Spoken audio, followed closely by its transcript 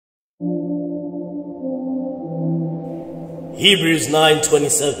Hebrews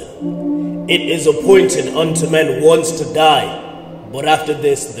 9:27. It is appointed unto men once to die, but after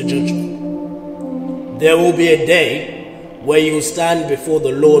this the judgment. There will be a day where you will stand before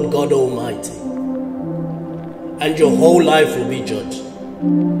the Lord God Almighty, and your whole life will be judged.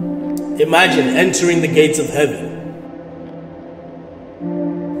 Imagine entering the gates of heaven,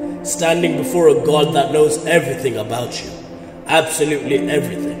 standing before a God that knows everything about you, absolutely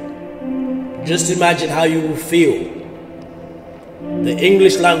everything. Just imagine how you will feel. The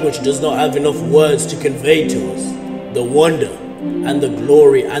English language does not have enough words to convey to us the wonder and the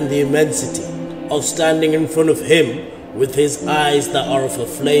glory and the immensity of standing in front of Him with His eyes that are of a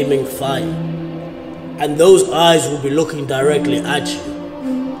flaming fire. And those eyes will be looking directly at you.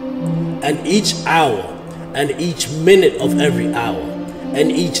 And each hour and each minute of every hour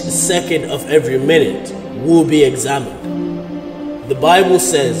and each second of every minute will be examined. The Bible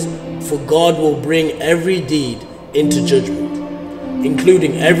says, "For God will bring every deed into judgment,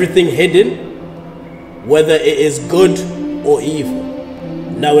 including everything hidden, whether it is good or evil."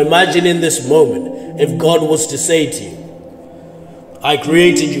 Now imagine in this moment if God was to say to you, "I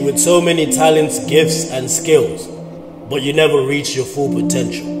created you with so many talents, gifts and skills, but you never reached your full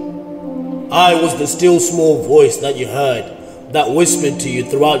potential. I was the still small voice that you heard, that whispered to you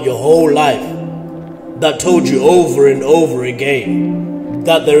throughout your whole life, that told you over and over again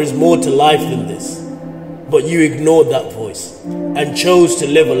that there is more to life than this. But you ignored that voice and chose to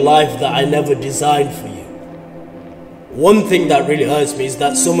live a life that I never designed for you." One thing that really hurts me is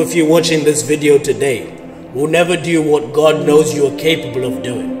that some of you watching this video today will never do what God knows you are capable of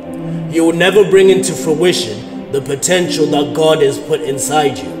doing. You will never bring into fruition the potential that God has put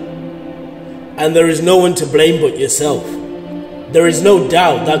inside you. And there is no one to blame but yourself. There is no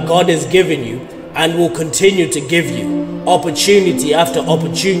doubt that God has given you and will continue to give you opportunity after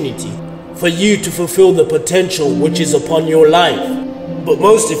opportunity for you to fulfill the potential which is upon your life. But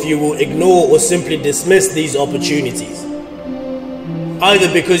most of you will ignore or simply dismiss these opportunities, either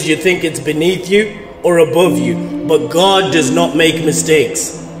because you think it's beneath you or above you, but God does not make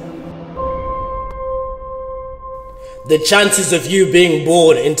mistakes. The chances of you being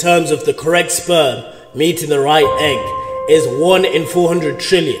born in terms of the correct sperm meeting the right egg is 1 in 400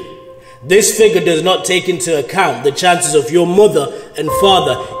 trillion. This figure does not take into account the chances of your mother and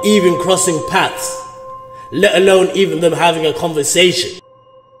father even crossing paths, let alone even them having a conversation.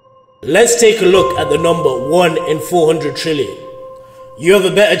 Let's take a look at the number 1 in 400 trillion. You have a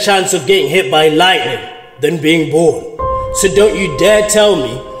better chance of getting hit by lightning than being born. So don't you dare tell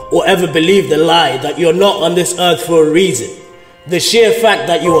me or ever believe the lie that you're not on this earth for a reason. The sheer fact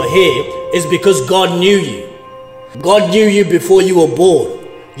that you are here is because God knew you. God knew you before you were born.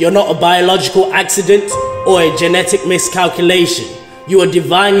 You're not a biological accident or a genetic miscalculation. You are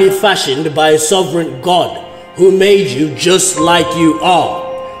divinely fashioned by a sovereign God who made you just like you are.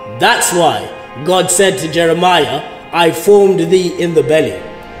 That's why God said to Jeremiah, "I formed thee in the belly.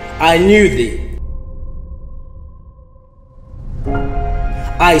 I knew thee.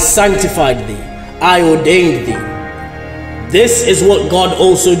 I sanctified thee. I ordained thee." This is what God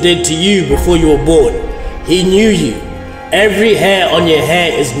also did to you before you were born. He knew you. Every hair on your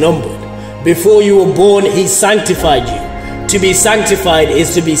hair is numbered. Before you were born, He sanctified you. To be sanctified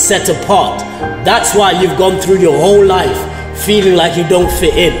is to be set apart. That's why you've gone through your whole life feeling like you don't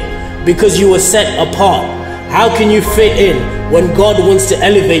fit in, because you were set apart. How can you fit in when God wants to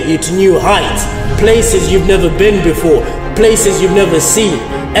elevate you to new heights, places you've never been before, places you've never seen?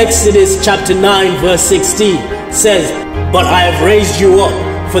 Exodus chapter 9 verse 16 says, "But I have raised you up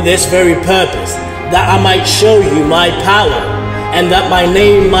for this very purpose, that I might show you my power, and that my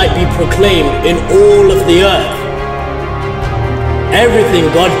name might be proclaimed in all of the earth." Everything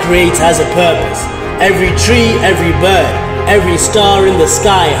God creates has a purpose. Every tree, every bird, every star in the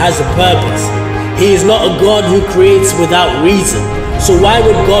sky has a purpose. He is not a God who creates without reason. So why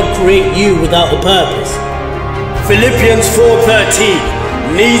would God create you without a purpose? Philippians 4:13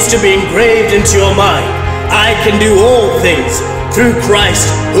 needs to be engraved into your mind. I can do all things through Christ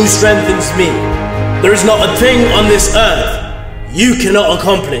who strengthens me. There is not a thing on this earth you cannot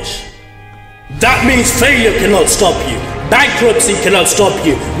accomplish. That means failure cannot stop you. Bankruptcy cannot stop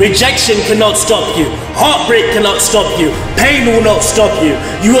you. Rejection cannot stop you. Heartbreak cannot stop you. Pain will not stop you.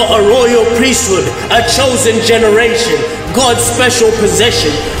 You are a royal priesthood, a chosen generation, God's special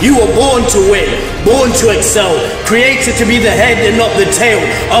possession. You were born to win, born to excel, created to be the head and not the tail,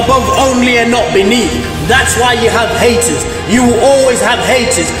 above only and not beneath. That's why you have haters. You will always have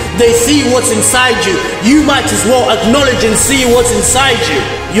haters. They see what's inside you. You might as well acknowledge and see what's inside you.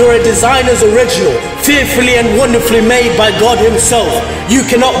 You're a designer's original, fearfully and wonderfully made by God Himself. You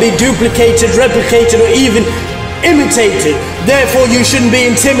cannot be duplicated, replicated, or even imitated. Therefore, you shouldn't be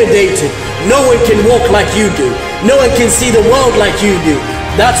intimidated. No one can walk like you do. No one can see the world like you do.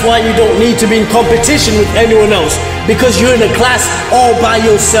 That's why you don't need to be in competition with anyone else, because you're in a class all by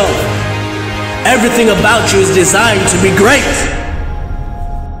yourself. Everything about you is designed to be great.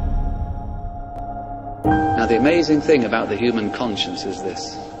 Now, the amazing thing about the human conscience is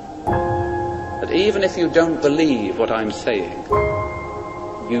this: that even if you don't believe what I'm saying,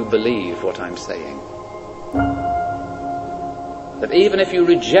 you believe what I'm saying. That even if you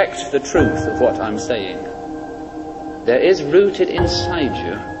reject the truth of what I'm saying, there is rooted inside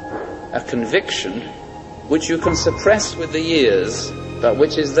you a conviction which you can suppress with the years, but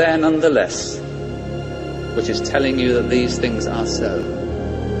which is there nonetheless, which is telling you that these things are so.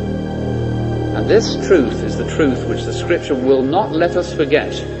 And this truth is the truth which the Scripture will not let us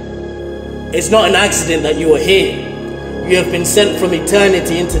forget. It's not an accident that you are here. You have been sent from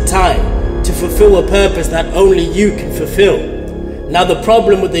eternity into time to fulfill a purpose that only you can fulfill. Now, the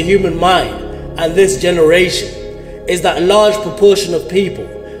problem with the human mind and this generation is that a large proportion of people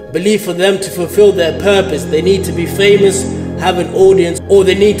believe for them to fulfill their purpose they need to be famous, have an audience, or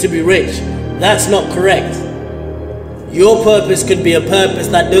they need to be rich. That's not correct. Your purpose could be a purpose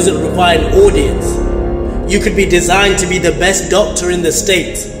that doesn't require an audience. You could be designed to be the best doctor in the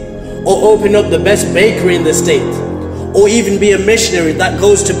state, or open up the best bakery in the state, or even be a missionary that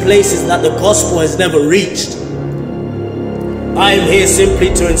goes to places that the gospel has never reached. I am here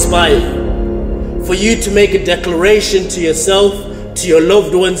simply to inspire you, for you to make a declaration to yourself, to your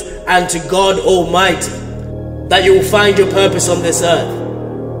loved ones, and to God Almighty, that you will find your purpose on this earth.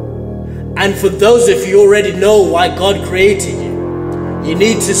 And for those of you who already know why God created you, you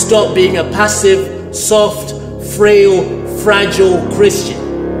need to stop being a passive, soft, frail, fragile Christian.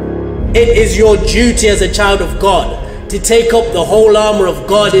 It is your duty as a child of God to take up the whole armor of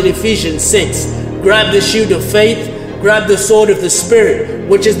God in Ephesians 6. Grab the shield of faith, grab the sword of the Spirit,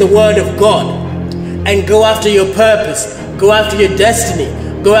 which is the word of God, and go after your purpose, go after your destiny,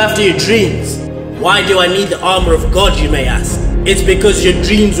 go after your dreams. Why do I need the armor of God, you may ask? It's because your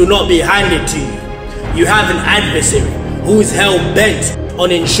dreams will not be handed to you. You have an adversary who is hell-bent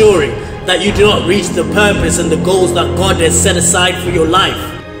on ensuring that you do not reach the purpose and the goals that God has set aside for your life.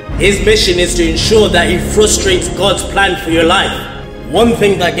 His mission is to ensure that he frustrates God's plan for your life. One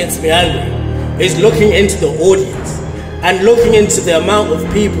thing that gets me angry is looking into the audience and looking into the amount of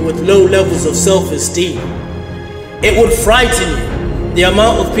people with low levels of self-esteem. It would frighten you, the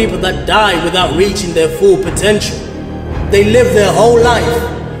amount of people that die without reaching their full potential. They live their whole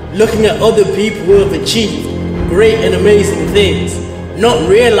life looking at other people who have achieved great and amazing things, not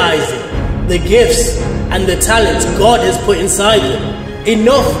realizing the gifts and the talents God has put inside them.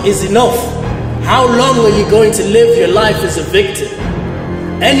 Enough is enough. How long are you going to live your life as a victim?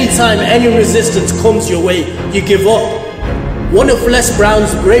 Anytime any resistance comes your way, you give up. One of Les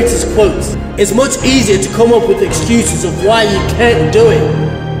Brown's greatest quotes: it's much easier to come up with excuses of why you can't do it.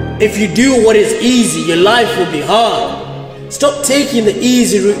 If you do what is easy, your life will be hard. Stop taking the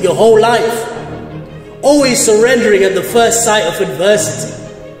easy route your whole life, always surrendering at the first sight of adversity.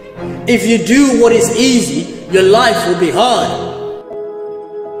 If you do what is easy, your life will be hard.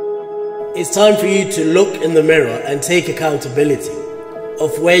 It's time for you to look in the mirror and take accountability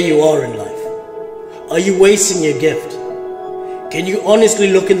of where you are in life. Are you wasting your gift? Can you honestly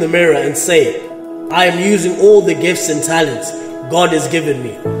look in the mirror and say, I am using all the gifts and talents God has given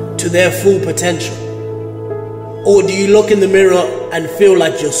me to their full potential? Or do you look in the mirror and feel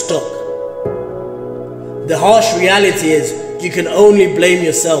like you're stuck? The harsh reality is you can only blame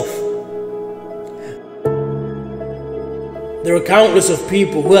yourself. There are countless of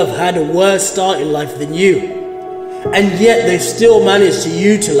people who have had a worse start in life than you, and yet they've still managed to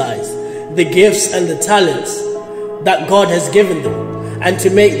utilize the gifts and the talents that God has given them and to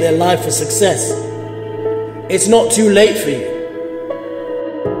make their life a success. It's not too late for you.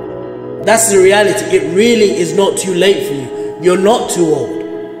 That's the reality. It really is not too late for you. You're not too old.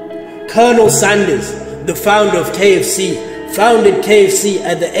 Colonel Sanders, the founder of KFC, founded KFC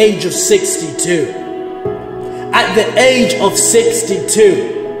at the age of 62. At the age of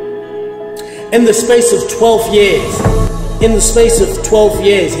 62. In the space of 12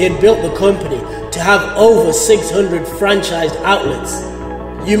 years, he had built the company to have over 600 franchised outlets.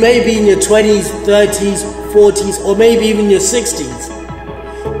 You may be in your 20s, 30s, 40s, or maybe even your 60s.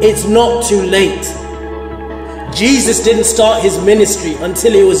 It's not too late. Jesus didn't start his ministry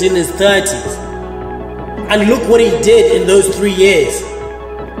until he was in his 30s. And look what he did in those 3 years.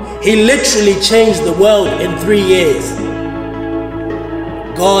 He literally changed the world in 3 years.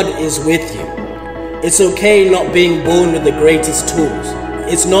 God is with you. It's okay not being born with the greatest tools.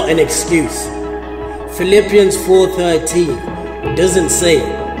 It's not an excuse. Philippians 4:13 doesn't say,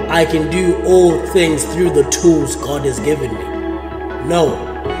 I can do all things through the tools God has given me. No,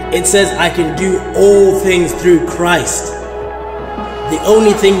 it says I can do all things through Christ. The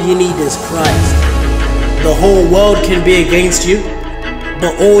only thing you need is Christ. The whole world can be against you,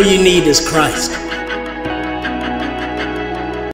 but all you need is Christ.